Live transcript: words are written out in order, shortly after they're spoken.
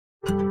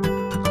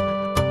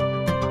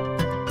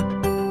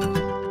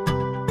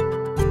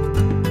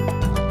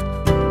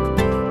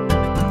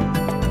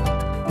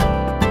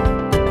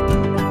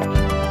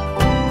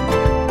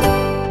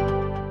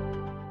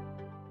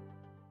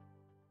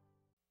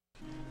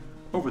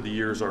Over the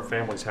years, our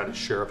family's had a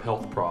share of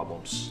health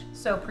problems.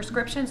 So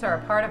prescriptions are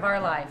a part of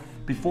our life.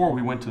 Before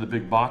we went to the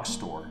big box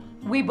store.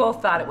 We both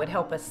thought it would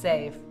help us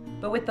save.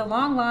 But with the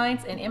long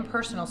lines and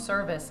impersonal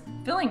service,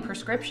 filling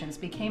prescriptions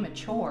became a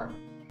chore.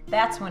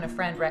 That's when a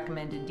friend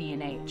recommended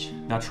D&H.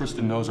 Now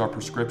Tristan knows our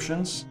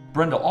prescriptions.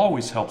 Brenda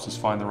always helps us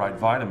find the right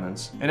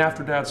vitamins. And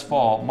after Dad's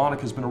fall,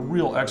 Monica's been a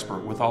real expert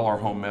with all our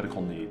home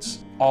medical needs.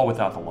 All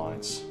without the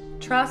lines.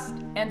 Trust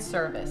and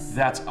service.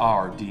 That's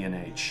our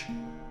D&H.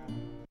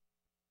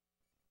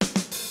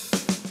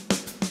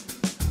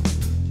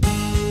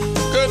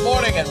 Good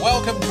morning and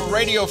welcome to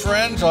Radio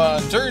Friends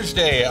on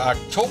Thursday,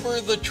 October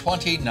the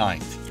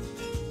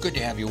 29th. Good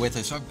to have you with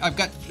us. I've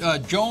got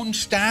JOAN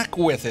STACK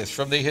with us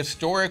from the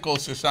Historical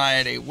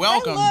Society.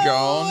 Welcome,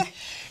 Hello. Joan.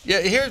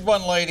 Yeah, here's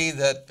one lady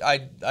that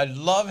I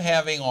love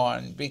having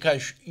on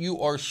because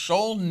you are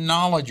so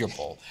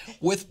knowledgeable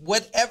with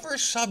whatever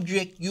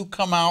subject you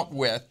come out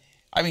with.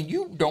 I mean,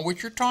 you know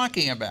what you're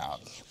talking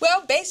about.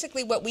 Well,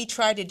 basically what we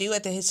try to do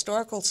at the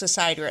Historical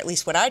Society, or at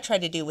least what I try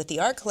to do with the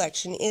art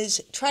collection, is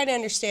try to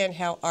understand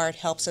how art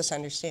helps us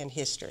understand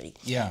history.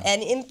 Yeah.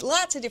 And in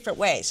lots of different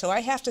ways. So I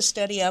have to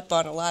study up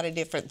on a lot of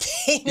different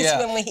things. Yeah.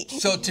 When we...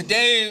 So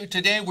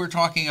today we're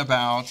talking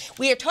about...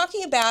 We are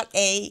talking about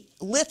a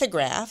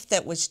lithograph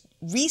that was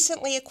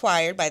recently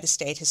acquired by the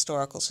State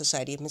Historical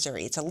Society of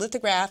Missouri. It's a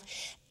lithograph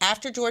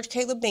after George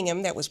Caleb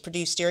Bingham that was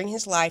produced during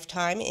his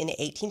lifetime in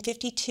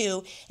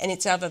 1852, and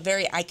it's of a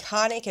very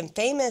iconic and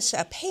famous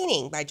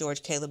painting by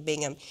George Caleb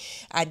Bingham,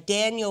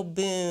 Daniel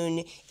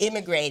Boone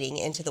immigrating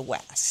into the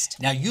West.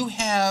 Now you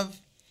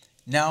have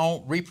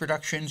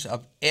reproductions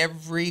of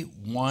every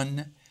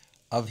one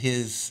of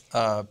his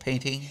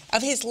painting?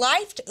 Of his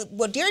life,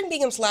 well, during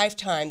Bingham's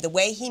lifetime, the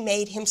way he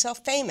made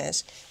himself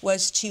famous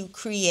was to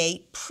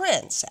create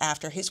prints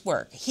after his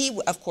work. He,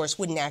 of course,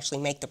 wouldn't actually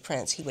make the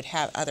prints. He would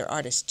have other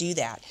artists do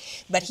that.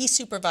 But he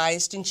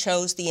supervised and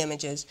chose the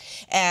images.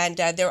 And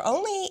there are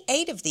only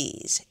 8 of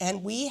these,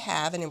 and we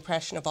have an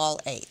impression of all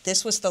 8.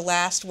 This was the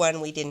last one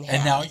we didn't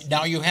have. And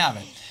now you have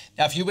it.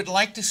 Now, if you would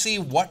like to see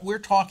what we're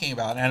talking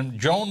about, and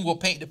Joan will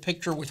paint a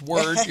picture with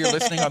words, you're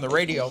listening on the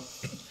radio,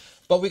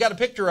 but we got a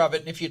picture of it,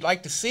 and if you'd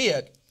like to see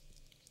it,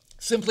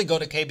 simply go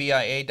to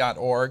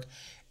kbia.org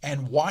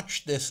and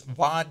watch this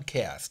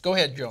vodcast. Go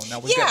ahead, Joan.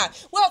 Now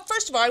Well,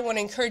 first of all, I want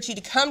to encourage you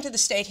to come to the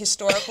State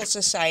Historical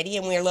Society,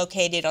 and we are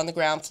located on the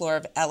ground floor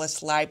of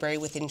Ellis Library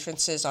with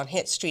entrances on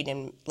Hitt Street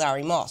and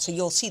Lowry Mall. So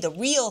you'll see the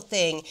real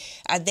thing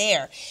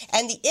there.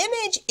 And the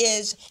image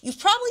is, you've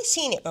probably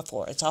seen it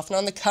before. It's often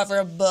on the cover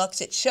of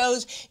books. It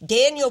shows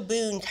Daniel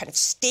Boone kind of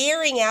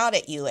staring out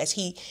at you as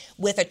he,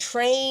 with a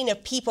train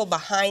of people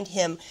behind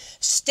him,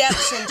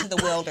 steps into the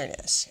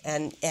wilderness.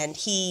 And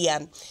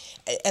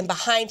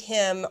behind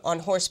him on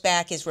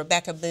horseback is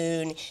Rebecca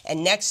Boone,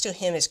 and next to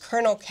him is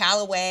Colonel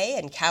Calloway,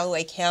 and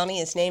Calloway County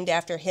is named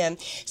after him.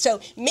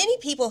 So many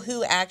people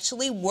who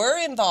actually were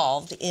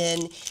involved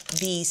in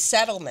the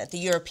settlement, the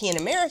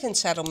European-American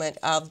settlement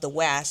of the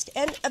West,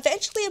 and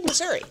eventually of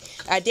Missouri.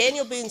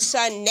 Daniel Boone's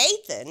son,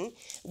 Nathan,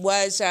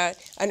 was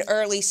an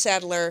early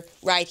settler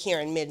right here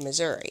in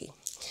mid-Missouri.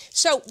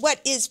 So what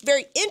is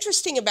very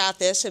interesting about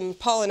this, and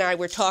Paul and I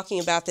were talking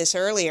about this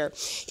earlier,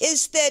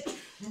 is that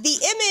the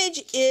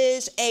image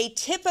is a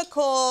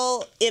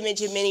typical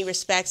image in many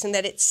respects in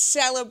that it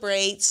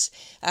celebrates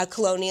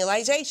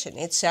colonialization.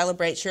 It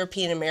celebrates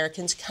European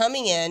Americans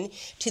coming in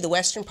to the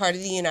western part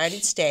of the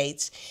United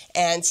States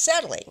and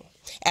settling.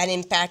 And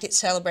in fact, it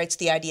celebrates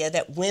the idea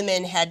that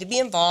women had to be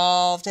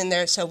involved in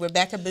there. So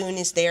Rebecca Boone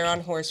is there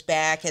on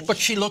horseback. But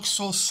she looks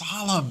so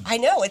solemn. I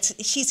know.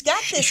 She's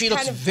got this She kind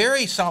looks of...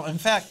 very solemn. In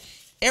fact,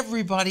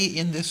 everybody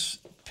in this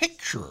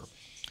picture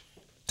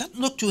doesn't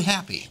look too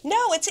happy. No,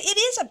 it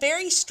is a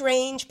very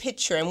strange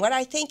picture, and what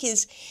I think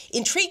is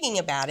intriguing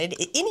about it,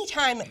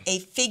 anytime a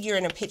figure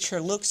in a picture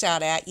looks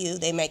out at you,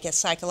 they make a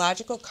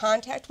psychological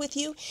contact with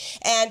you,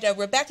 and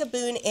Rebecca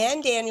Boone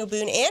and Daniel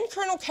Boone and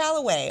Colonel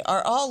Calloway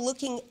are all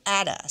looking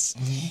at us,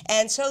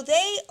 and so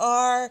they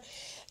are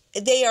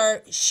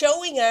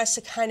showing us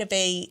a kind of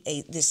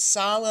this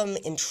solemn,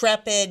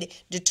 intrepid,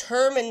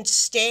 determined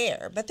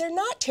stare, but they're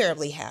not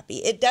terribly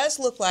happy. It does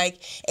look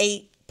like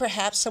a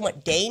perhaps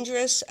somewhat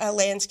dangerous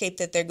landscape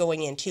that they're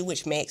going into,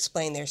 which may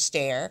explain their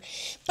stare.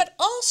 But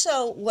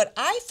also, what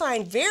I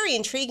find very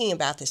intriguing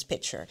about this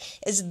picture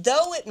is,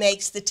 though it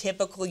makes the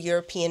typical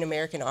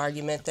European-American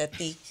argument that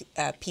the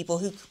people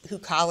who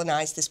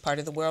colonized this part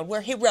of the world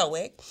were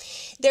heroic,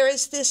 there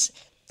is this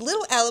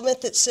little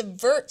element that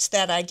subverts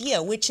that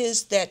idea, which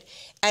is that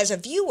as a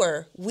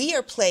viewer, we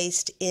are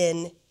placed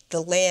in the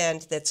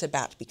land that's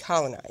about to be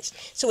colonized.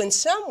 So in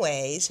some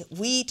ways,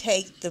 we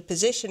take the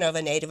position of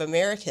a Native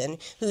American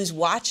who's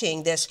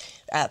watching this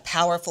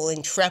powerful,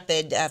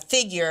 intrepid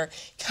figure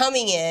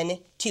coming in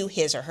to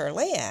his or her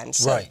land.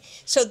 So, right.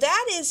 So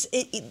that is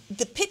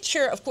the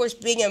picture. Of course,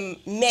 Bingham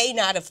may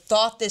not have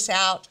thought this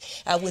out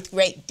with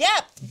great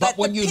depth. But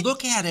when you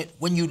look at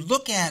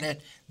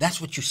it, That's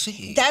what you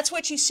see. That's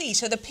what you see.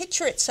 So the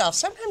picture itself,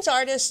 sometimes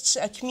artists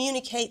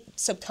communicate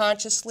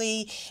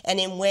subconsciously and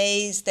in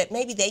ways that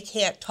maybe they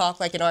can't talk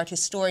like an art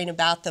historian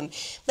about them,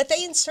 but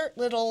they insert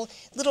little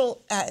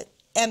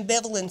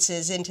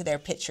ambivalences into their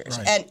pictures,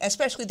 Right. and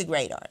especially the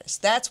great artists.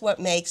 That's what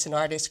makes an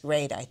artist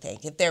great, I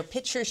think. If their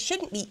pictures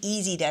shouldn't be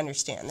easy to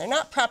understand. They're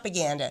not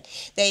propaganda.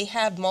 They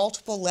have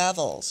multiple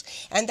levels,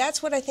 and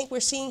that's what I think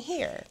we're seeing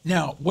here.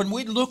 Now, when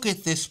we look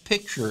at this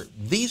picture,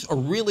 these are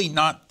really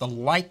not the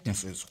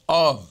likenesses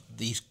of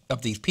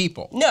these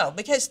people. No,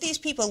 because these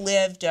people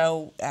lived,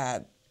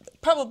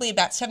 probably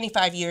about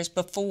 75 years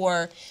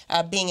before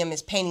Bingham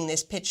is painting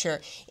this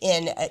picture.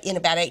 In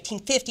about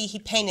 1850, he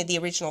painted the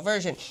original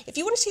version. If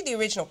you want to see the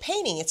original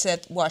painting, it's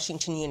at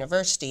Washington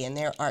University in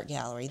their art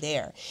gallery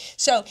there.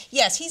 So,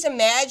 yes, he's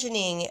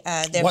imagining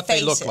their what faces.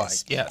 they look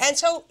like, yes. And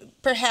so,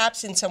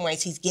 perhaps in some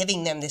ways, he's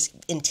giving them this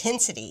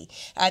intensity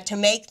to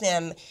make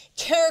them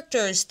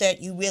characters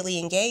that you really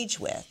engage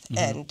with.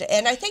 Mm-hmm.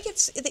 And I think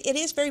it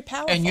is very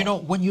powerful. And, you know,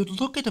 when you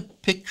look at a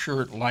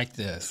picture like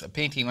this, a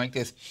painting like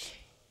this,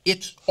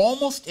 it's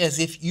almost as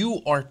if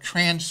you are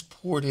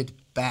transported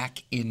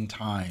back in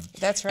time.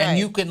 That's right. And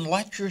you can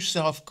let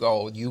yourself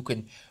go. You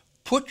can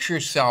put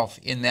yourself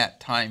in that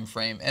time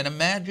frame and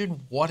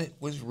imagine what it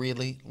was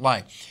really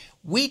like.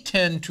 We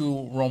tend to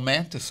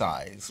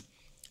romanticize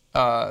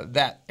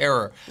that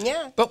era.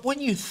 Yeah. But when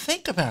you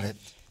think about it,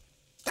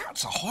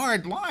 that's a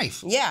hard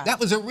life. Yeah. That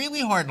was a really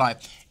hard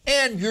life.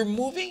 And you're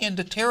moving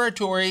into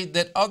territory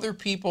that other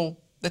people,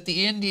 that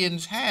the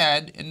Indians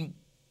had, and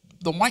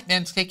the white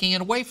man's taking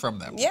it away from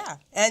them. Yeah,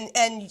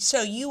 and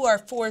so you are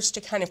forced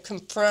to kind of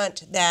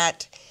confront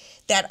that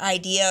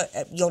idea.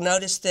 You'll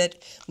notice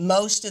that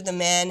most of the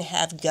men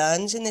have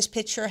guns in this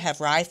picture,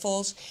 have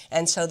rifles,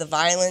 and so the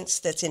violence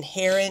that's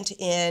inherent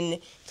in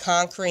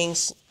conquering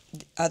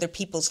other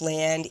people's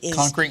land is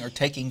conquering or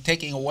taking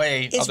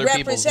away is other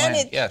people's land.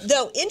 represented. Yes.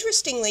 Though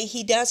interestingly,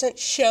 he doesn't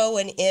show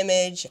an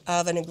image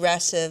of an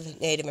aggressive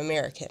Native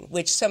American,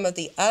 which some of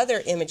the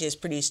other images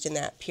produced in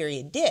that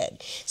period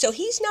did. So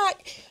he's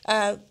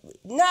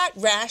not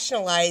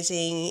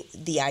rationalizing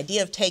the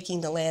idea of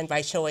taking the land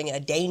by showing a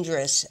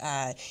dangerous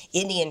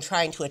Indian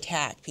trying to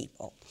attack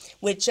people,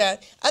 which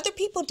other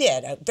people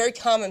did. A very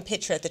common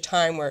picture at the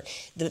time were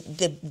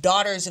the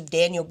daughters of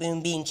Daniel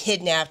Boone being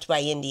kidnapped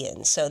by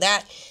Indians. So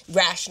that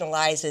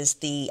rationalizes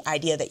the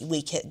idea that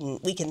we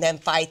can then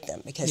fight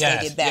them because they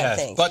did bad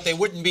things. But they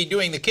wouldn't be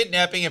doing the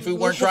kidnapping if we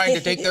weren't trying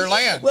to take their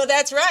land. Well,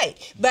 that's right.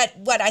 But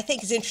what I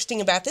think is interesting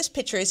about this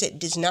picture is it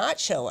does not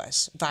show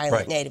us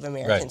violent Native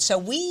Americans. Right. So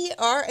we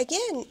are,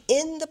 again,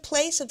 in the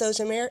place of those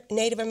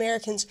Native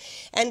Americans,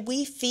 and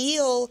we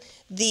feel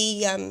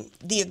the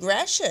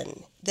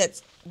aggression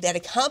that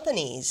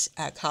accompanies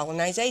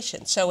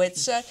colonization. So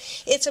it's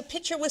a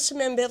picture with some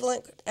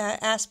ambivalent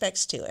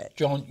aspects to it.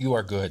 Joan, you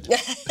are good.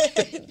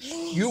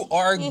 You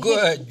are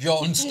good,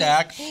 Joan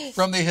Stack,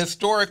 from the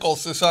Historical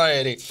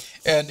Society.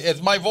 And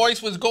as my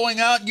voice was going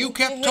out, you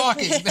kept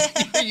talking.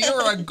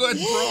 You're a good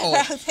pro.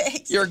 Oh,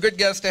 thanks. You're a good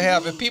guest to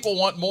have. If people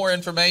want more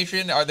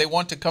information or they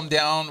want to come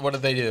down, what do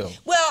they do?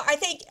 Well, I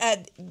think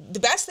the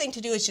best thing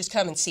to do is just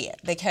come and see it,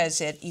 because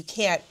you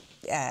can't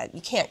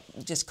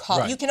just call.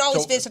 Right. You can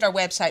always visit our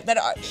website, but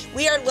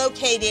we are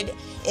located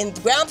in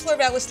the ground floor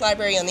of Ellis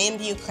Library on the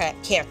MDU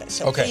campus.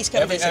 So please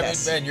come visit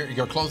us. And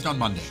you're closed on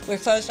Monday. We're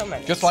closed on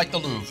Monday. Just like the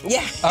Louvre.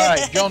 Yeah. All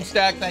right, Joan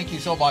Stack, thank you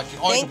so much.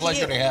 Always Thank a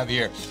pleasure you. to have you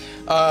here.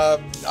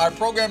 Our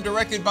program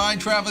directed by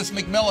Travis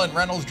McMillan,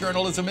 Reynolds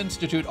Journalism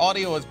Institute.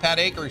 Audio is Pat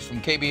Akers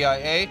from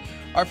KBIA.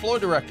 Our floor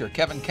director,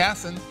 Kevin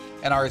Casson.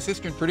 And our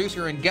assistant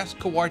producer and guest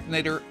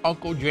coordinator,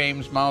 Uncle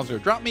James Mauser.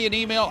 Drop me an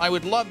email. I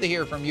would love to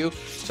hear from you,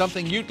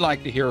 something you'd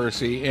like to hear or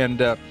see.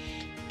 And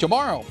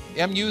tomorrow,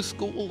 MU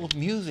School of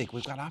Music.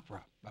 We've got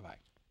opera. Bye-bye.